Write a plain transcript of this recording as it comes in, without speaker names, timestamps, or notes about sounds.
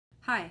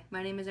Hi,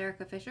 my name is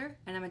Erica Fisher,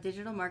 and I'm a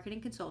digital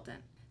marketing consultant.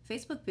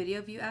 Facebook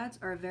video view ads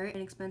are a very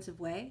inexpensive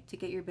way to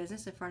get your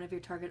business in front of your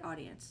target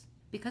audience.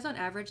 Because on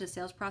average, the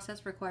sales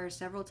process requires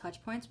several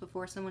touch points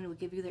before someone will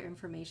give you their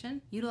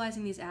information,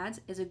 utilizing these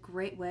ads is a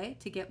great way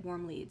to get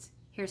warm leads.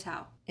 Here's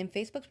how. In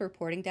Facebook's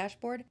reporting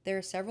dashboard, there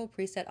are several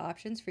preset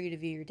options for you to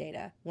view your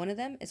data. One of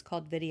them is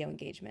called video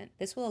engagement.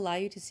 This will allow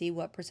you to see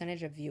what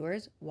percentage of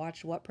viewers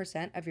watched what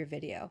percent of your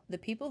video. The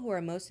people who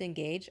are most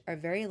engaged are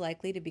very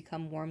likely to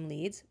become warm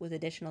leads with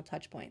additional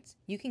touch points.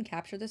 You can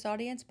capture this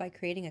audience by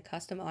creating a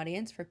custom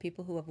audience for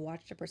people who have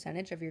watched a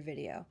percentage of your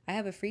video. I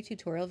have a free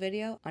tutorial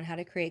video on how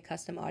to create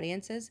custom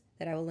audiences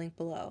that I will link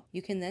below.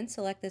 You can then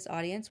select this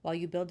audience while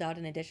you build out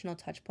an additional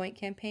touchpoint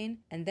campaign,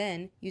 and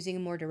then, using a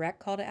more direct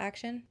call to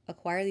action,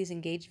 acquire these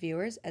engaged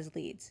viewers as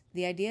leads.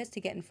 The idea is to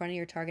get in front of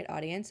your target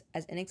audience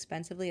as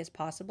inexpensively as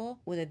possible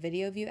with a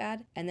video view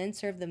ad, and then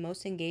serve the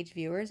most engaged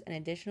viewers an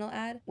additional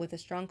ad with a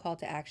strong call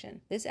to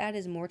action. This ad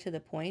is more to the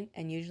point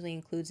and usually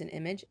includes an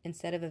image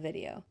instead of a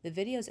video. The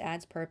video's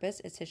ad's purpose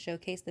is to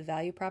showcase the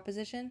value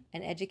proposition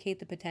and educate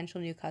the potential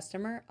new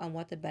customer on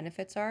what the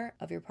benefits are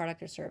of your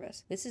product or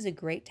service. This is a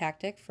great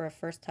tactic for a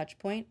first touch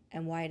point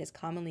and why it is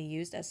commonly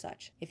used as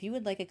such. If you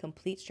would like a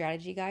complete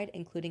strategy guide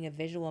including a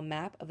visual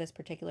map of this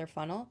particular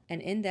funnel, an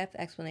in-depth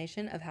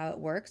explanation of how it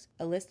works,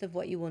 a list of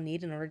what you will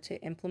need in order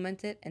to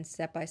implement it, and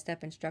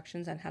step-by-step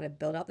instructions on how to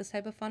build out this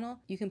type of funnel,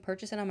 you can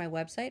purchase it on my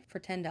website for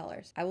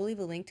 $10. I will leave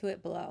a link to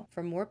it below.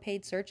 For more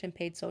paid search and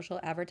paid social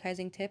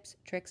advertising tips,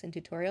 tricks, and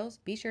tutorials,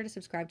 be sure to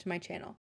subscribe to my channel.